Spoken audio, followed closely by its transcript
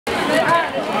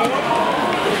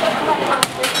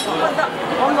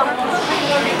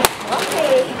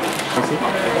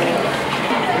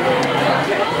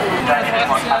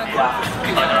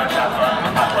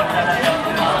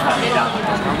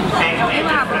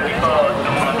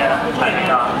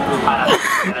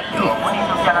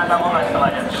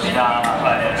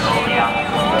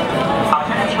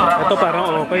Ito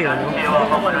parang okay, ano?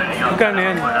 Magkano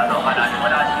yan?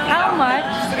 How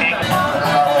much?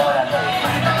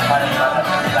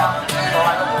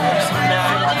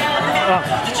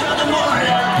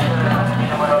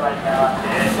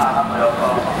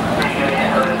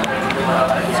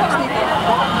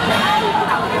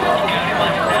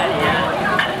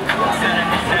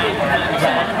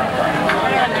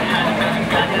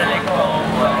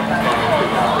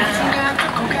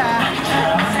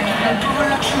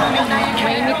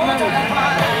 Mainit na.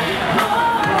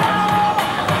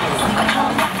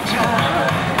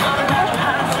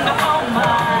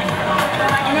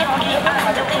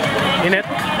 Init?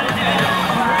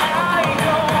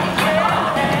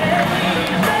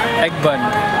 Egg bun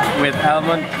with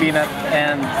almond, peanut,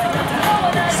 and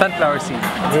sunflower seed.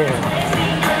 Yeah.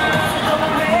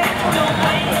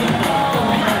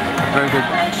 Very good.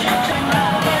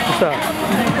 Basta.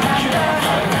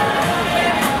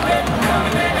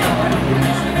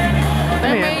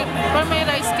 May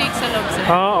rice cake sa loob sir.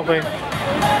 Ah, okay.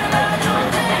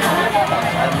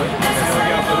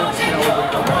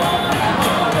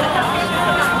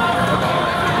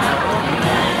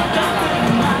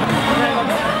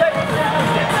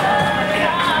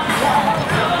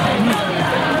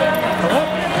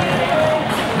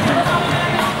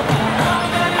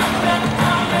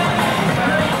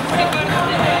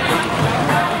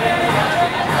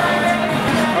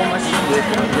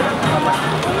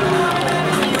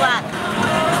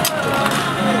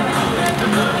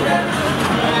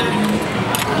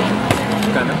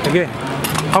 Sige.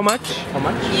 How much? How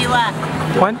much? Iwan.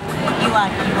 One?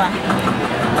 Iwan. One.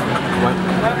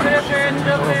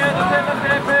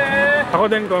 Ako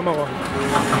din, kama ko.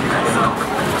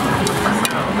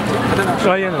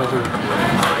 So, ayan o.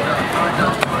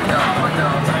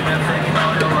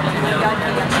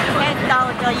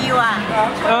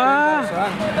 Ah!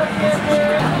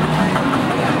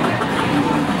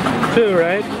 Two,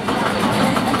 right?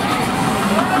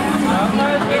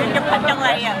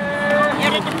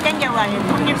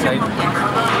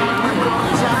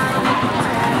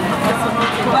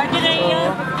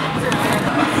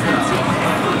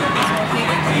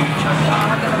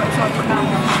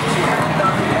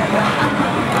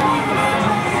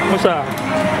 Musa?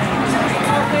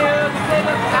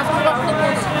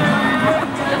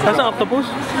 Kasang octopus?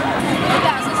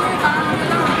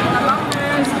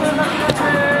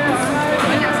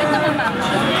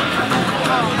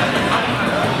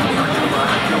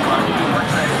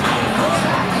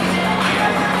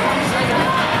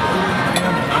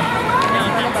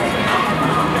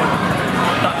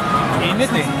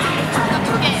 Init eh.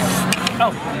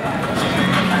 Oh.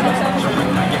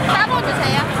 Tabo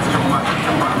주세요.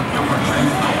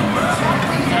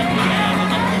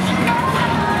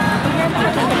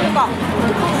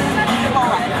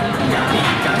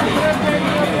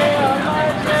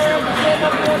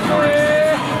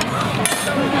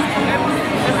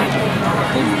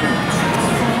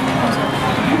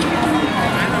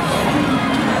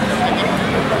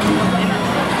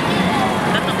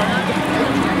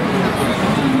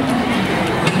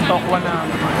 Tokwa na.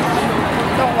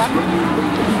 Tokwa?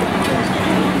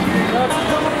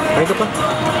 Ay, ito pa.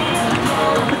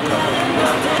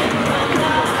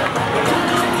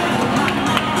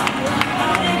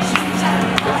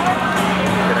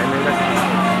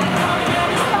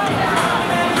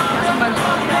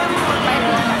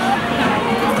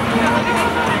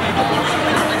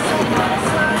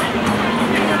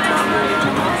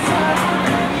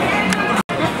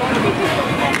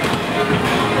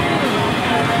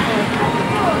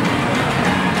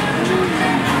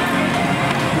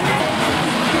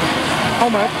 How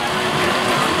much?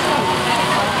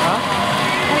 Ha?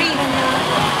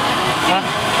 Ha?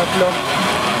 Tatlo.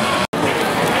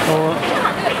 Oo.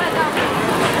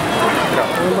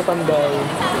 Ano matanda eh.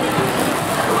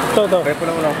 Ito. Repo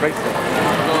lang walang price eh.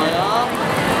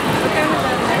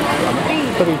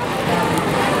 3.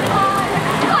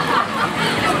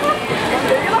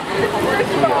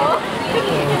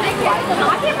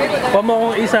 Kuha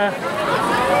mo kong isa.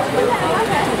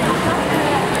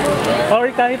 Or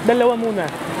kahit dalawa muna.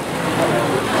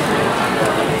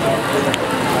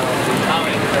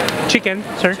 Chicken,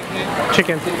 sir?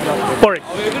 Chicken. Pork.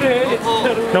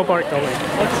 No pork, okay.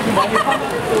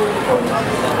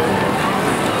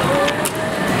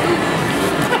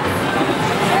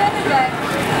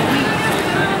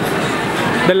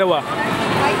 Dalawa.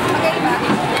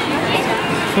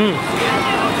 Hmm.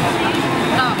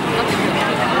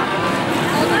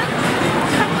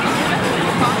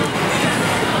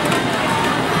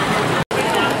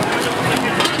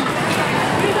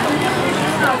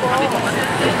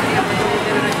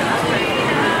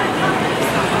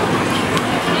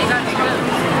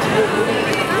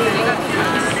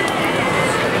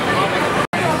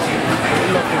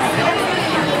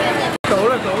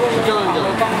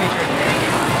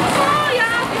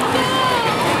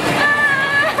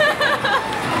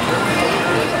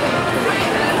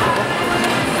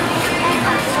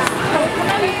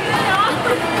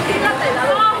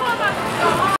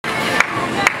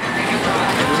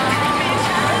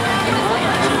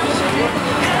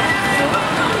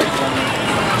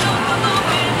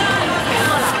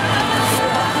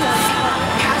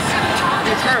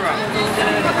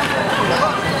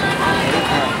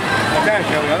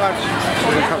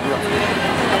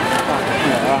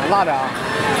辣的啊！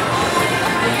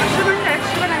是不是来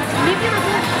吃吧？你别有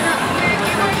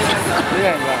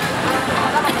点热。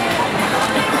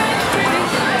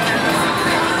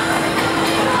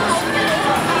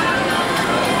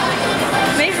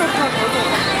没说泡狗狗。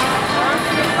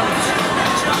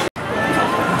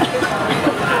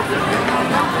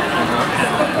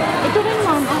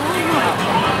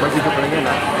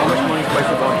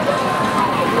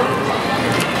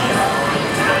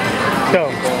So,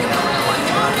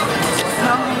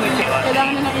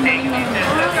 Kailangan na inumin na.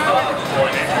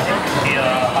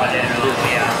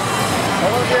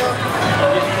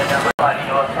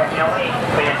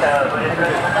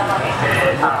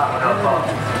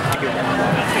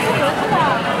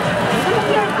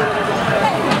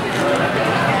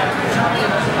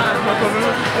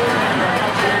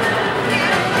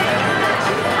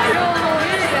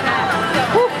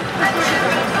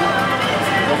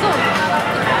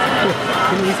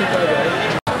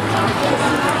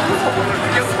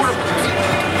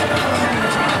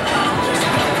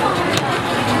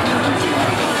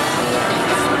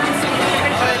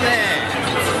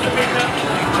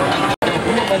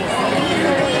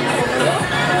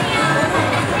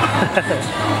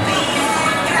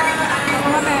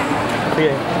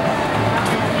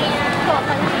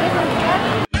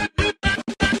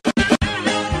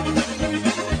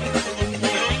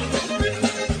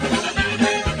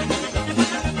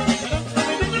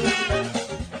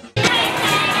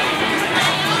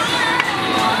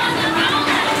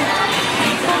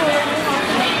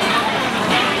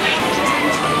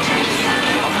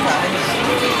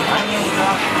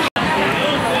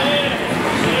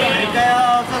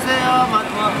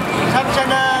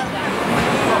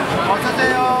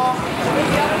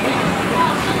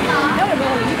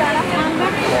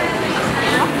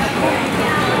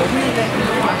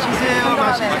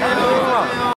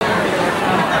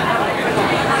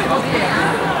 sige.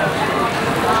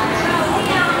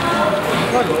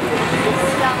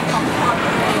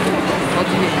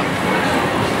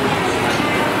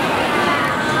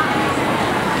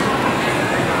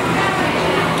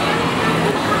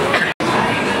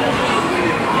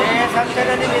 네,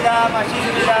 3,000원입니다.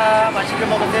 맛있습니다. 맛있게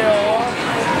먹으세요.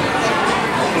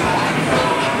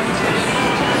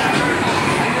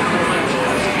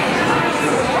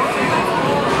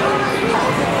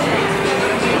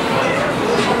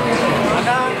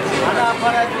 하나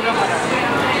팔아주면 받아.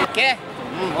 Okay?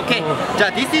 Okay. 자,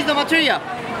 this is the material.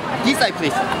 This side,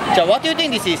 please. 자, what do you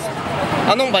think this is?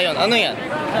 Anong ba yun? Ano yan?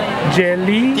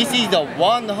 Jelly? This is the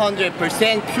 100%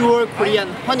 pure Korean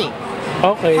honey.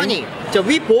 Okay. Honey. So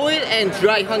we boil and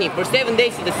dry honey for 7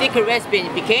 days. The secret recipe and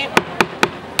it became.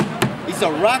 It's a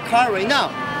rocka right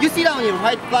now. You see that on your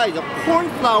right side, the corn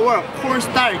flour, corn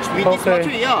starch with this Okay.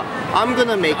 material. I'm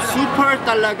gonna make super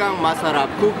talagang masarap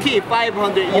cookie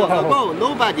 500 years ago.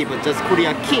 Nobody but just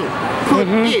Korean king could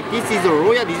eat. This is a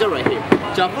royal dessert right here.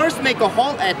 So first make a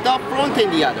hole at the front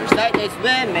and the other side. That's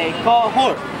when make a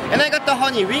hole. And I got the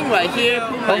honey ring right here.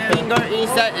 Put my finger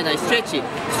inside and I stretch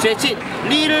it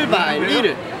little by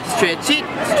little. Stretch it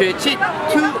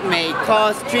to make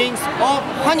strings of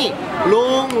honey.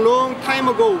 Long time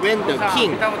ago when the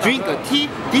king drink a tea,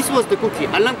 this was the cookie.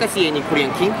 알람 kasi any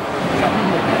Korean king?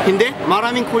 근데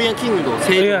말하면 Korean king도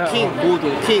세종 king,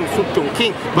 고종 king, 숙종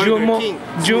king, burger king,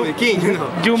 king, you know,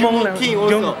 Jumong lang. king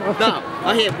also. Now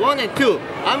I have 1 and 2.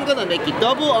 I'm gonna make it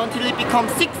double until it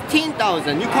becomes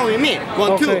 16,000. You come with me.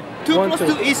 1, 2. Okay. 2 1, plus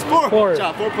 2. 2 is 4. 4.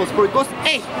 자, 4 plus 4 equals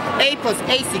 8. 8 plus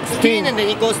 8, 16. And then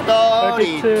it goes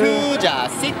 32. 자,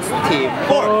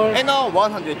 64. And now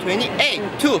 128.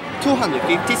 2.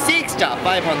 256. 자,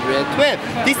 512.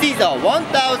 This is a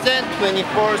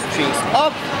 1,024 strings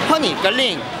of honey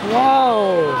garling.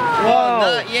 Wow! Wow!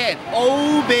 Not yet.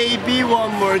 Oh baby, one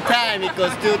more time. It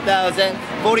goes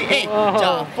 2,048.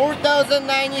 자,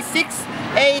 4,096.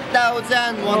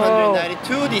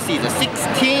 8,192. This is a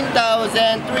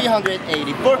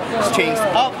 16,384 strings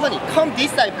of honey. Come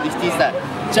this side, please. This side.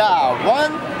 자, 1,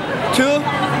 2,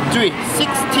 3.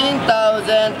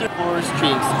 16,004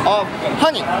 strings of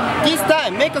honey. This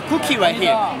time, make a cookie right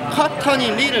here. Cut honey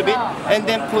a little bit, and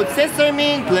then put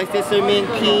sesame, black sesame,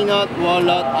 peanut,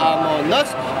 walnut, almond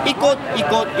nuts. 이꽃,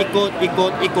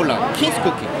 King's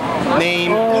cookie.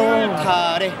 Name 꿀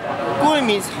타레. 꿀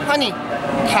means honey.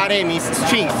 Tare means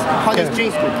strings. Honey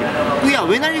strings cookie. Kuya,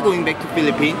 when are you going back to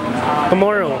Philippines?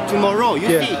 Tomorrow. Tomorrow.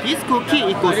 You see, this cookie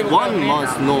equals 1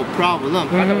 month, no problem.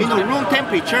 In a room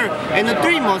temperature, and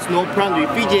 3 months, no problem.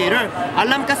 Refrigerator.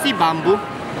 Alam ka si bamboo?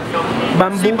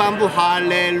 Bamboo? Si bamboo,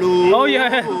 hallelujah. Oh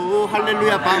yeah.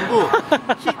 Hallelujah, bamboo.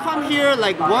 He come here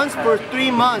like once for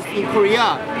 3 months in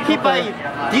Korea. He buy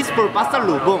this for basa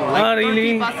lubong. Like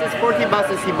really? 30 bases, 40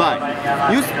 bases he buy.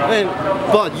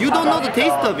 But you don't know the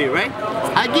taste of it, right?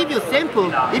 I give you a sample.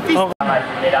 If it's eat all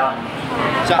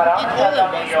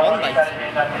at once, one bite.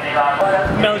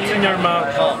 Melts in your mouth.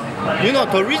 You know,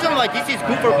 the reason why this is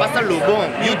good for basa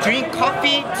lubong, you drink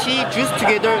coffee, tea, juice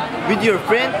together with your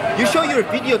friend, you show your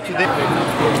video to them.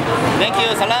 Thank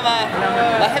you, salamat.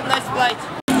 Have a nice flight.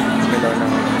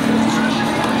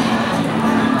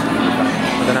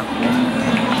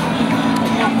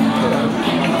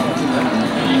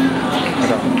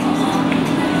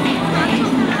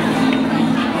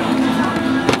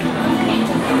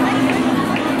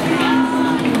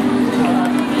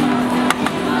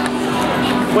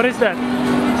 What is that?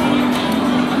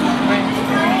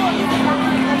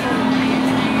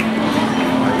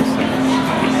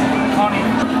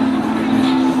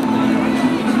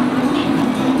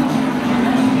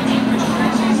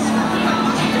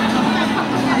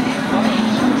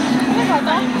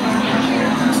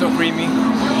 So creamy.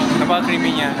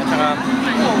 Napaka-creamy niya. At saka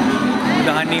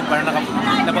the honey, parang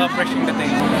napaka-fresh yung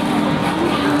dating.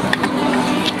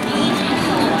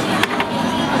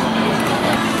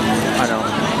 Ano?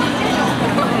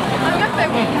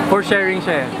 For sharing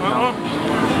siya eh. Oo.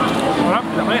 Harap,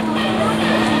 laki.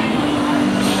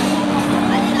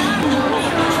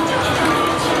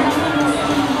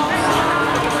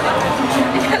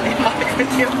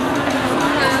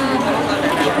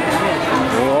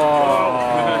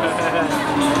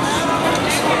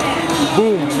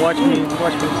 Boom! Watch me,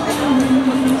 watch me.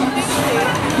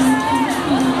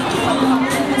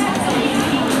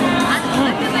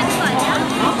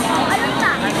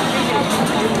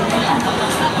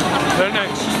 Very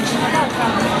nice.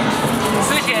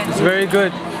 It's very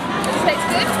good. Tastes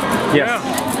good? Yes.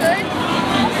 Good?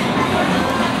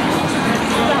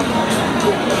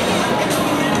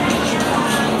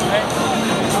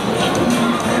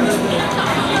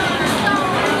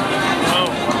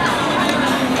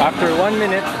 After 1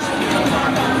 minute,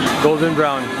 golden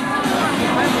brown.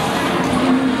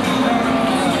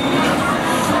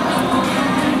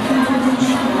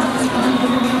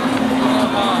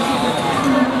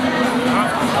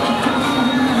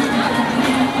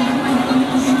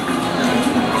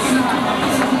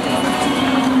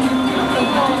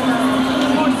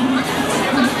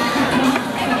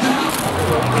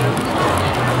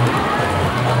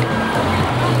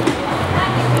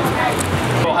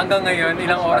 Hanggang ngayon,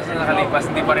 ilang oras na nakalipas,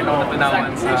 hindi pa rin ako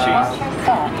natunawan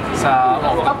sa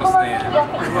octopus na yan.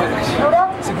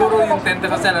 Siguro yung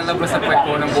tentacles na lalabas sa puwet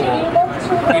ko ng buo,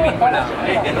 piling ko lang.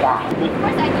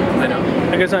 Ano?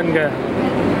 Taga saan ka?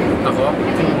 Ako?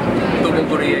 Tubong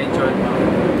Korea yung chon.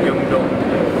 Myeong-dong.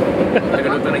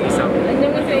 Nagaluto ng isaw.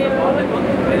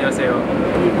 Annyeonghaseyo.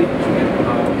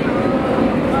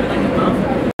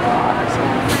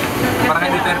 Parang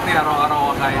hindi 30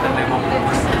 araw-araw kakain ng lemon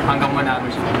hanggang manalo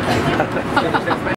siya.